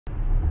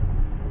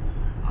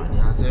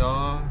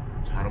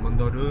안녕하세요.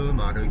 자르만더르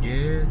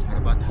마르게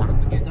자르바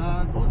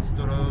다른게다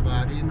논스토러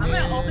바리네. I'm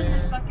gonna open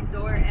this fucking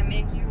door and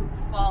make you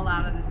fall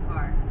out of this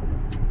car.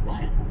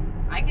 Why?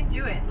 I can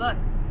do it. Look.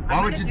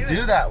 Why would you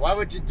do that? Why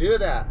would you do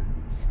that?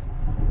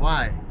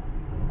 Why?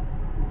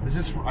 It's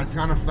just I just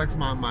kind of flex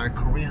my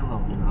Korean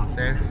level, you know what I'm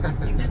saying?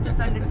 You've just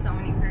offended so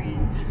many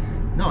Koreans.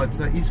 No, it's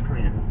East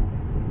Korean.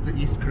 It's an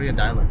East Korean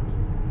dialect.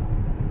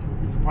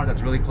 It's the part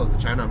that's really close to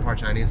China. I'm part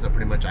Chinese, so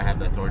pretty much I have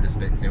the authority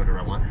to say whatever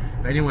I want.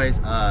 But anyways,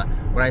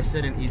 what I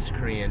said in East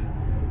Korean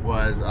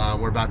was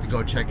we're about to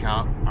go check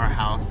out our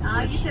house.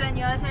 You said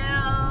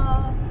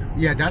안녕하세요.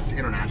 Yeah, that's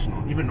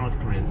international. Even North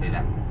Koreans say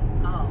that.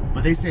 Oh.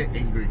 But they say it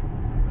angry.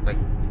 Like,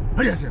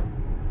 안녕하세요.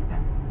 Yeah.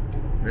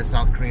 The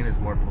South Korean is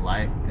more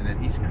polite, and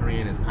then East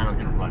Korean is kind of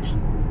in a rush.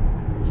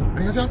 So,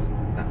 안녕하세요.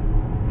 Yeah.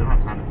 They don't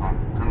have time to talk.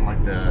 Kind of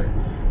like the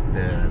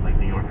like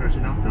New Yorkers,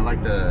 you know? They're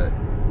like the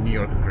New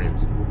York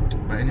Koreans.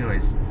 But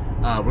anyways,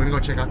 we're gonna go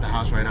check out the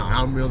house right now, and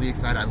I'm really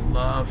excited. I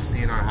love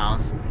seeing our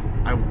house.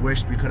 I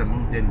wish we could have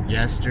moved in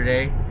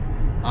yesterday,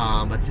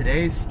 but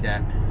today's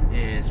step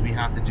is we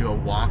have to do a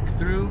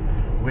walkthrough,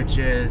 which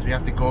is we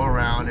have to go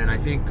around, and I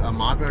think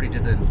Mob already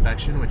did the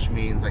inspection, which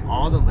means like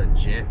all the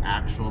legit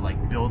actual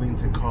like building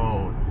to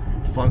code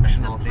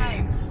functional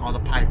things, all the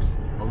pipes,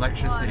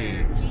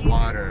 electricity,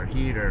 water,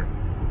 heater,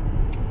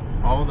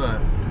 all the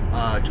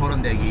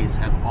chorondaegis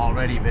have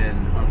already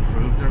been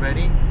approved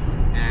already.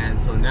 And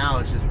so now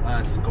it's just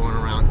us going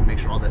around to make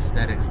sure all the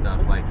aesthetic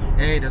stuff, like,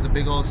 hey, there's a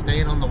big old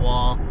stain on the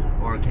wall,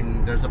 or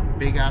there's a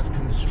big ass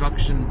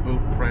construction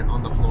boot print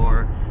on the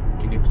floor.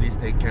 Can you please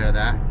take care of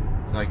that?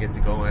 So I get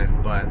to go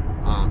in, but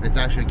it's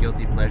actually a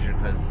guilty pleasure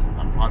because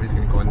I'm probably just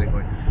gonna go in there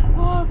going,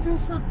 oh, it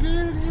feels so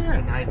good in here,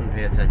 and not even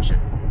pay attention.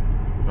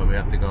 But we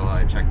have to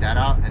go check that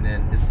out, and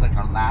then this is like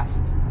our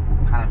last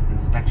kind of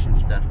inspection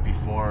step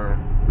before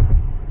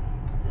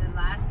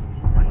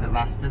the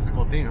last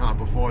physical thing, huh?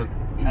 Before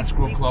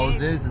escrow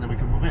closes, and then we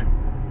can move in.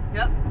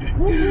 Yep.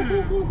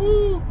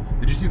 Woo.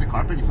 Did you see the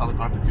carpet? You saw the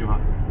carpet too, huh?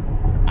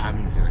 I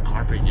haven't even seen the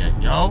carpet yet,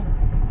 yo.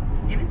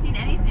 You haven't seen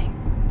anything.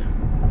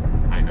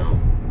 I know.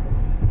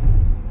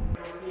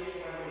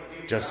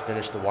 Just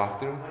finished the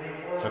walkthrough.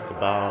 Took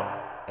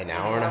about an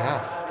hour and a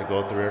half to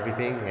go through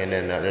everything, and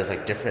then there's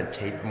like different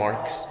tape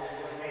marks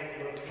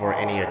for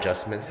any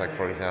adjustments. Like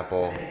for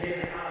example,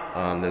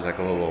 there's like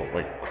a little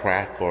like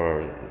crack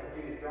or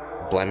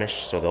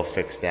blemish, so they'll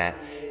fix that.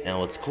 And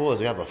what's cool is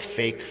we have a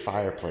fake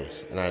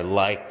fireplace, and I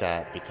like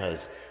that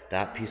because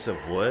that piece of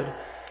wood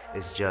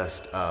is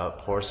just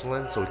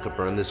porcelain, so we could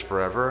burn this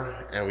forever,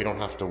 and we don't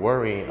have to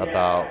worry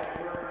about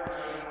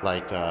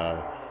like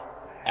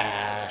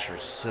ash or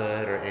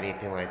soot or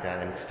anything like that.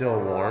 And it's still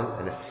warm,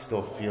 and it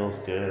still feels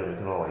good. We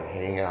can all like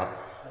hang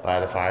out by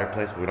the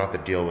fireplace, but we don't have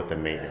to deal with the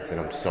maintenance, and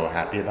I'm so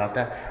happy about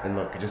that. And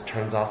look, it just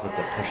turns off with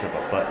the push of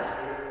a button.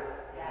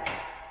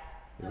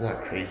 Isn't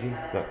that crazy?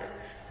 Look,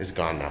 it's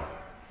gone now.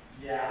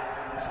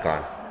 It's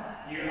gone.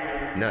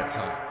 Nuts,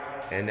 huh?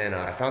 And then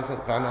I found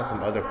out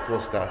some other cool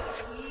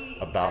stuff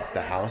about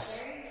the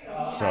house.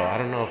 So I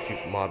don't know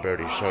if Mob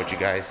already showed you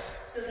guys,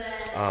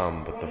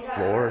 but the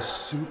floor is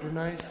super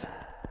nice.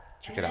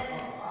 Check it out.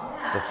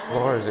 The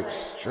floor is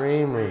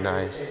extremely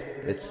nice.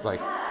 It's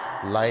like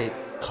light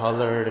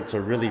colored, and so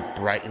it really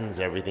brightens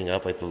everything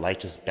up. Like the light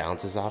just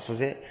bounces off of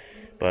it.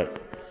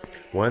 But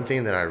one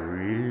thing that I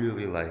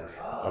really like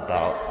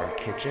about our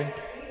kitchen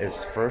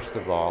is, first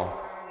of all,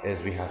 is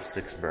we have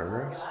 6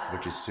 burners,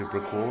 which is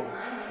super cool.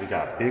 We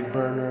got big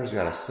burners, we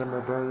got a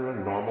simmer burner,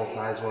 normal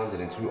size ones,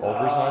 and then 2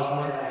 oversized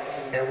ones.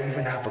 And we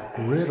even have a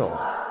griddle.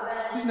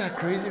 Isn't that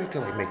crazy? We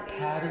can like make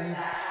patties,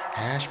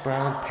 hash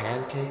browns,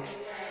 pancakes.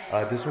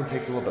 This one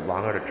takes a little bit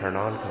longer to turn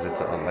on because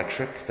it's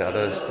electric. The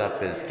other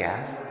stuff is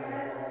gas.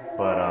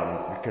 But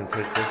we can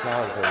take this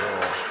out as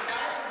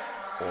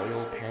a little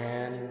oil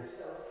pan,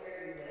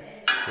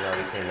 so that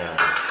we can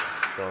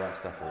throw that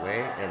stuff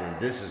away. And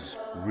this is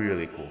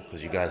really cool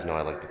because you guys know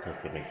I like to cook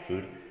and make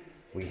food.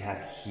 We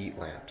have heat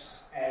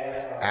lamps,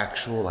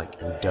 actual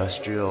like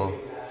industrial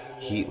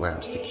heat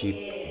lamps to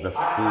keep the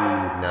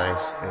food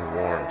nice and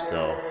warm.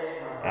 So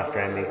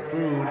after I make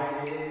food,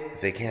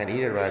 if they can't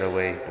eat it right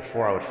away,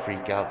 before I would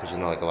freak out because, you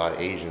know, like a lot of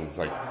Asians,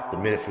 like the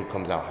minute food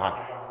comes out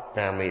hot,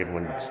 family,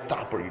 everyone,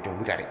 stop what you're doing,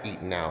 we gotta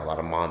eat now. A lot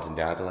of moms and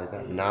dads are like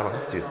that. Now I don't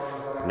have to.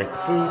 I make the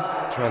food,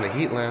 turn on the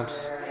heat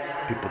lamps,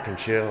 people can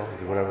chill,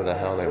 do whatever the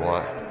hell they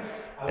want.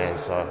 And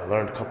so I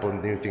learned a couple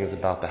of new things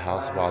about the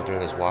house while doing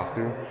this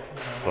walkthrough.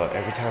 But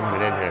every time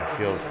I'm in here, it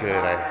feels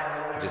good.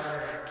 I just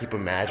keep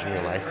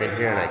imagining life in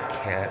here, and I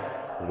can't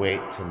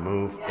wait to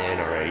move in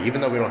already. Even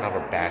though we don't have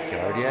a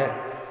backyard yet,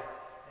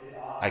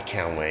 I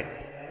can't wait.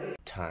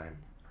 Time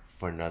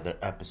for another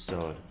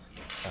episode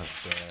of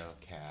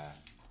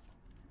Barrelcast.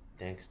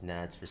 Thanks,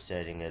 Nads, for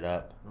setting it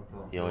up.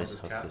 He always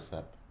hooks us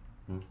up.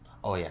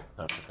 Oh yeah,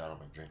 I put that on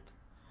my drink.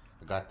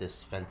 I got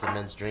this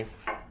Fentimans drink.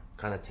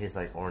 Kind of tastes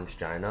like orange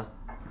vagina.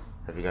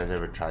 Have you guys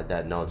ever tried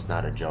that? No, it's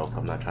not a joke.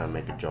 I'm not trying to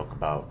make a joke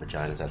about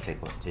vaginas that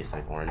taste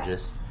like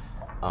oranges.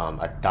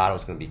 I thought it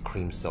was gonna be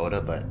cream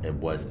soda, but it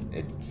wasn't.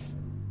 It's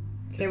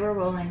Okay, we're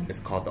rolling. It's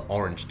called the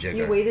orange jigger.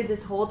 You waited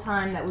this whole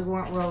time that we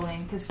weren't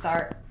rolling to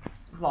start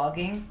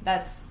vlogging.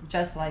 That's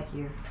just like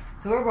you.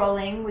 So we're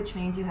rolling, which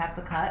means you have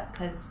to cut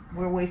because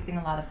we're wasting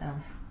a lot of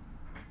film.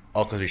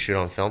 Oh, because we shoot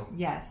on film?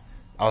 Yes.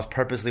 I was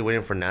purposely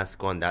waiting for Nas to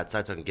go on that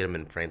side so I can get him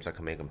in frame so I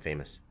can make him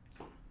famous.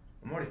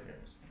 I'm already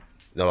famous.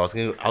 No, I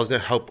was gonna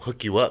help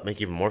hook you up, make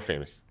you even more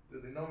famous.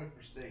 Dude, they know me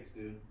for steaks,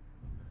 dude.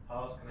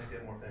 How else can I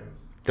get more famous?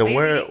 Then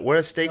wear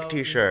a steak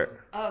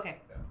t-shirt. Oh, okay.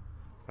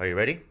 Are you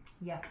ready?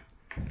 Yeah.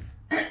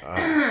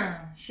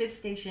 Ship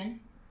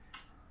station.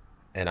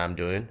 And I'm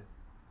doing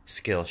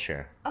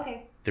Skillshare.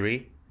 Okay.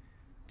 3,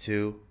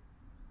 2,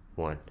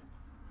 1.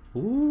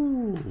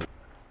 Ooh.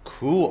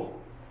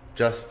 Cool.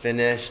 Just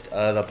finished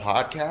the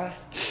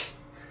podcast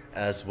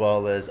as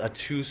well as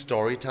 2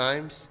 story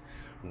times.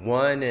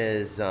 One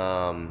is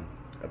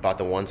about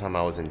the one time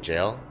I was in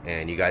jail,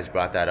 and you guys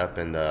brought that up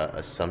in the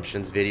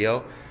Assumptions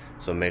video,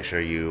 so make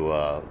sure you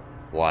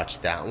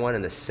watch that one.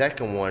 And the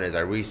second one is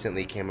I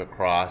recently came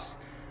across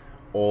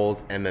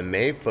old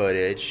MMA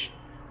footage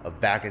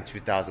of back in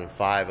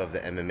 2005 of the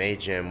MMA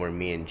gym where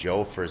me and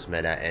Joe first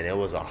met at, and it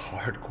was a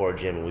hardcore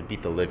gym and we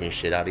beat the living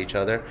shit out of each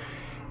other.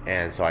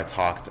 And so I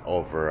talked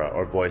over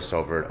or voiced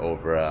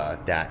over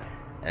that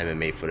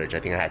MMA footage. I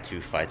think I had 2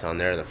 fights on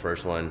there. The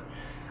first one,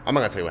 I'm not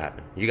gonna tell you what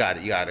happened. You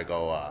gotta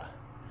go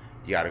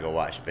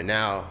watch. But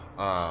now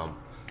I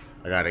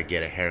gotta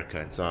get a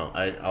haircut. So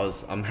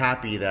I'm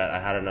happy that I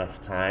had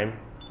enough time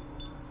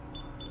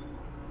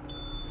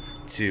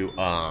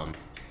to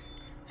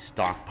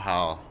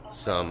stockpile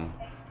some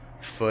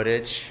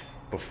footage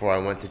before I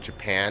went to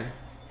Japan.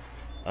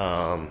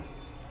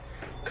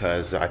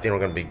 Because I think we're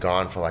gonna be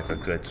gone for like a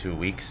good 2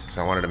 weeks.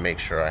 So I wanted to make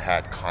sure I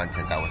had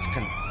content that was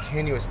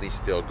continuously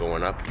still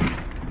going up.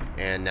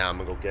 And now I'm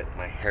gonna go get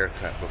my hair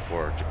cut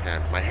before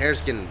Japan. My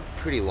hair's getting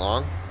pretty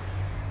long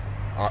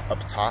up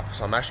top,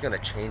 so I'm actually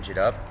gonna change it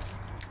up.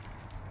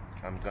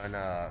 I'm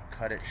gonna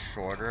cut it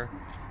shorter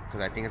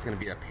because I think it's gonna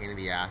be a pain in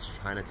the ass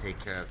trying to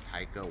take care of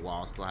Taika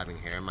while still having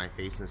hair in my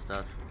face and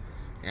stuff.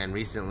 And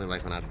recently,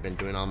 like when I've been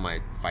doing all my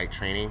fight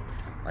training,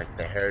 like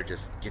the hair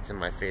just gets in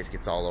my face,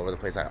 gets all over the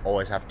place. I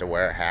always have to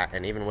wear a hat,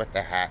 and even with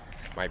the hat,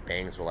 my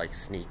bangs will like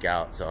sneak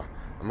out. So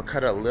I'm gonna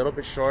cut it a little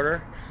bit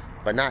shorter,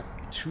 but not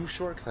too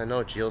short, because I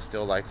know Jill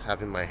still likes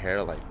having my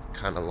hair like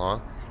kind of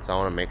long. So I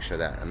want to make sure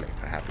that I make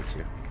her happy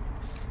too.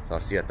 So I'll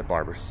see you at the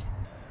barber's.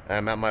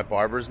 I'm at my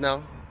barber's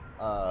now,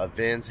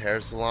 Vin's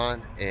Hair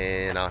Salon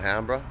in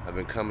Alhambra. I've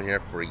been coming here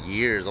for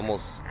years,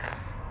 almost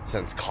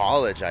since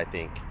college, I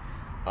think.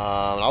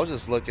 I was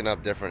just looking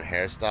up different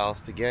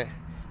hairstyles to get,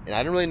 and I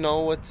didn't really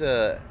know what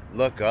to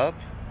look up,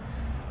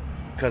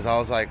 because I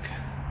was like,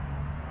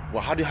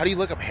 well, how do you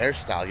look up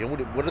hairstyle? You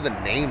know, what are the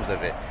names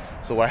of it?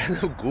 So what I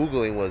ended up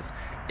Googling was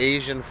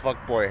Asian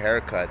fuckboy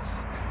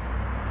haircuts,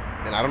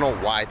 and I don't know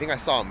why. I think I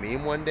saw a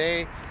meme one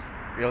day.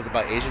 It was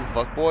about Asian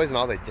fuckboys, and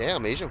I was like,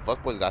 damn, Asian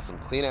fuckboys got some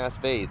clean ass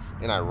fades.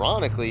 And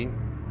ironically,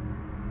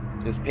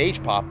 this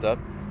page popped up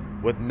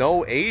with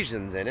no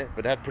Asians in it,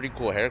 but had pretty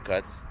cool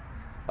haircuts.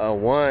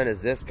 One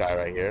is this guy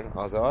right here. I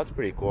was like, oh, that's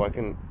pretty cool. I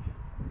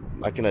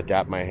can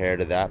adapt my hair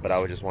to that, but I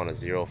would just want a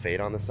 0 fade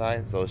on the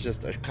side. So it's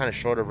just a kind of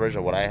shorter version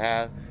of what I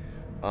have.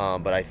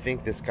 But I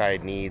think this guy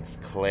needs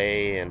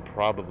clay and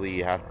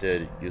probably have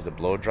to use a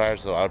blow dryer.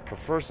 So I would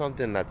prefer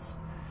something that's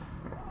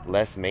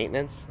less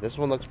maintenance. This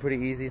one looks pretty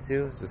easy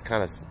too. It's just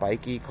kind of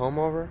spiky comb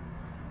over.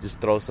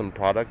 Just throw some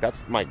product.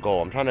 That's my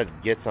goal. I'm trying to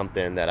get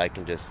something that I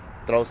can just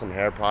throw some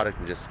hair product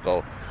and just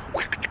go,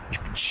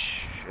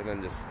 and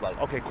then just like,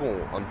 okay,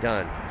 cool, I'm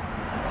done.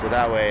 So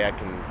that way I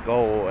can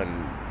go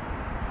and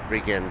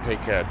freaking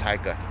take care of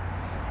Taika.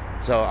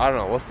 So I don't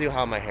know, we'll see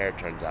how my hair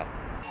turns out.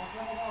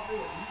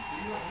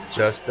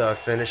 Just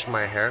finished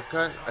my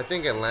haircut. I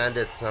think it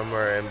landed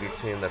somewhere in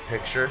between the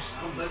pictures.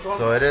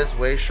 So it is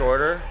way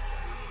shorter.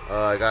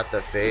 I got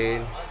the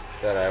fade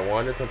that I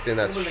wanted, something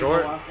that's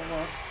short,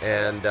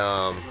 and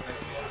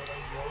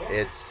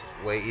it's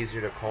way easier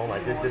to comb. I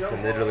did this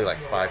in literally like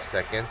 5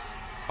 seconds.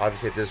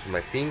 Obviously I did this with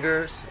my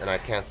fingers and I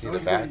can't see the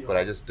back, but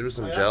I just threw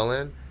some gel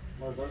in,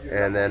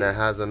 and then it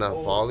has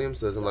enough volume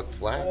so it doesn't look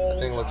flat. I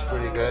think it looks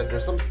pretty good.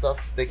 There's some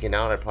stuff sticking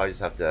out. I probably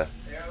just have to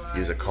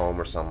use a comb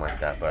or something like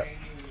that, but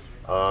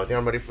I think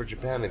I'm ready for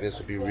Japan. I think this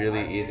will be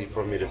really easy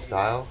for me to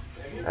style,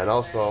 and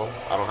also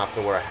I don't have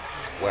to wear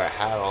a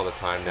hat all the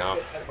time now,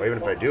 or even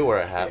if I do wear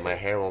a hat, my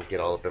hair won't get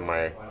all up in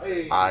my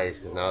eyes,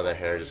 because now the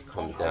hair just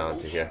comes down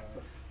to here.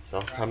 So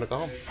time to go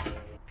home.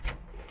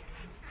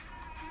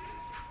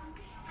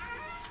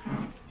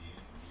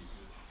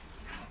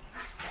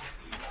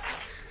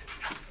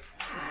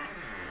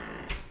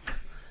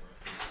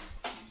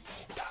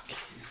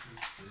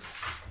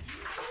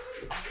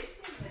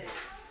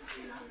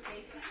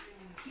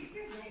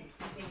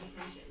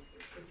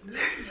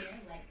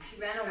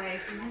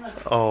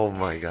 Oh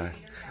my god.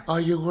 Oh,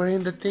 you're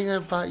wearing the thing I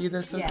bought you.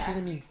 That's so cute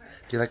to me.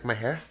 Do you like my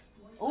hair?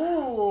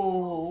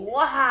 Ooh,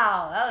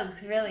 wow. That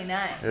looks really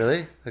nice.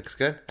 Really? Looks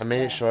good? I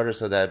made it shorter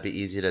so that it'd be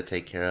easy to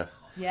take care of.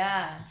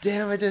 Yeah.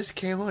 Damn, I just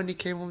came home and you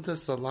came home to the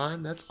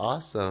salon? That's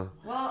awesome.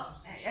 Well,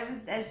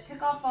 I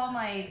took off all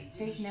my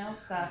fake nail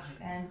stuff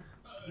and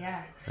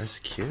yeah. That's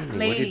cute. Ladies.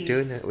 What are you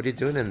doing? What are you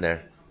doing in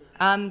there?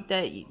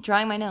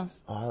 Drawing my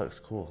nails. Oh, that looks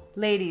cool.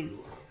 Ladies,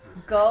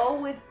 go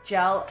with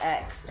Gel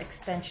X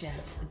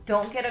extensions.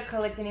 Don't get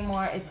acrylic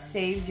anymore. It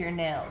saves your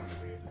nails.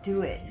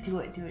 Do it. Do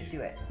it. Do it.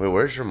 Do it. Wait,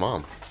 where's your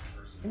mom?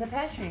 In the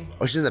pantry.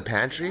 Oh, she's in the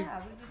pantry? Yeah,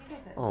 what did you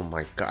think of it? Oh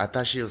my god, I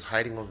thought she was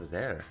hiding over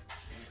there.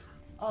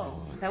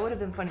 Oh, that would have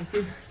been funny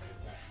too.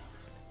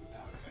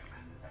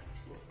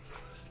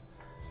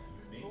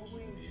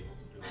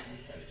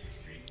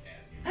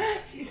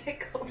 She's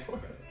like, oh.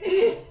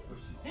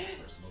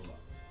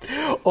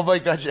 Oh my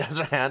god, she has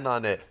her hand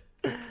on it.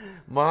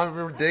 Mom,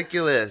 you're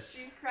ridiculous.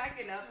 She's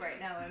cracking up right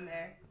now in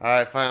there.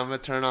 Alright, fine, I'm gonna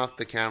turn off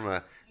the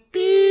camera.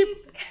 Beep!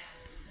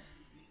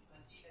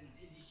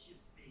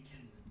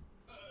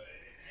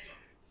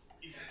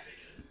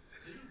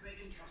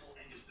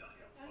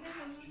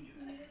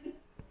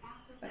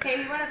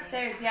 Okay, he went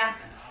upstairs, yeah.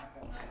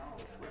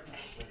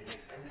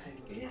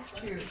 It is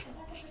true.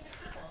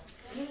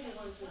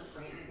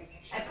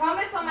 I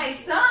promise on my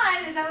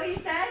son, is that what you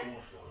said?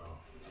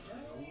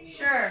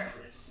 Sure.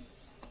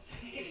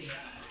 Hey,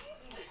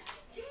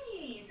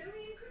 so are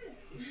you, Chris?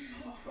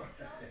 How fun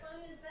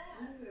is that?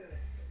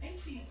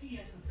 AT&T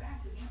has the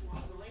fastest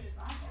network, the latest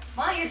iPhone.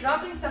 Mom, you're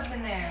dropping stuff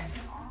in there.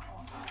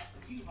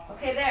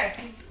 Okay,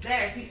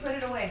 there. He put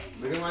it away.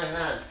 Look at my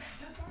hands.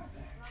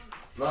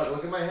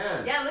 Look at my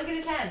hands. Yeah, look at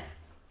his hands.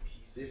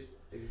 See,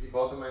 you can see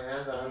both of my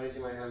hands? I don't need to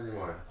see my hands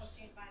anymore.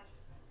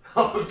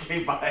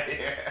 Okay,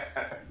 bye.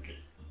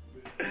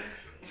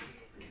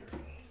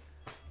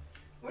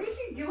 What is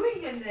she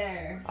doing in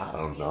there? I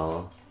don't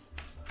know.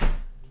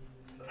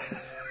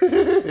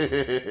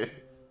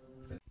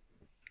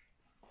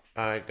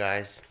 Alright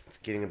guys, it's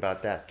getting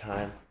about that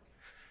time.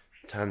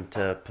 Time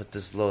to put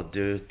this little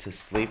dude to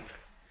sleep.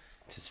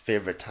 It's his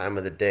favorite time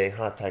of the day,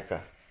 huh,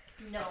 Taika?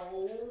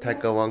 No.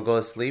 Taika, wanna go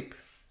to sleep?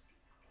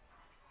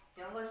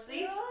 You wanna go to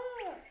sleep?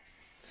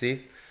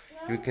 See?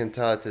 You can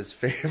tell it's his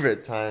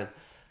favorite time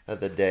of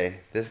the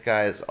day. This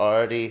guy is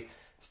already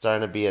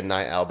starting to be a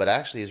night owl, but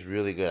actually he's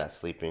really good at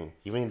sleeping.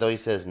 Even though he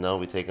says no,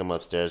 we take him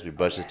upstairs, we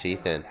brush his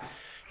teeth, and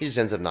he just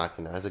ends up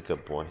knocking out. He's a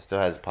good boy. Still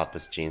has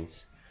Papa's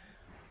jeans.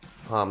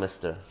 Huh,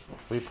 mister?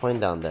 What are you pointing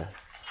down there?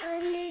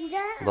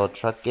 Little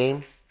truck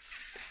game?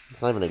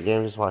 It's not even a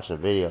game, just watching a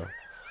video.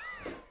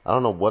 I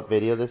don't know what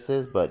video this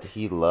is, but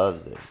he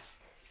loves it.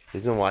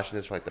 He's been watching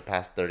this for like the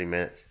past 30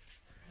 minutes.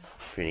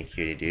 Pretty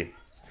cutie, dude.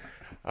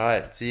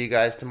 Alright, see you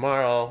guys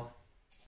tomorrow.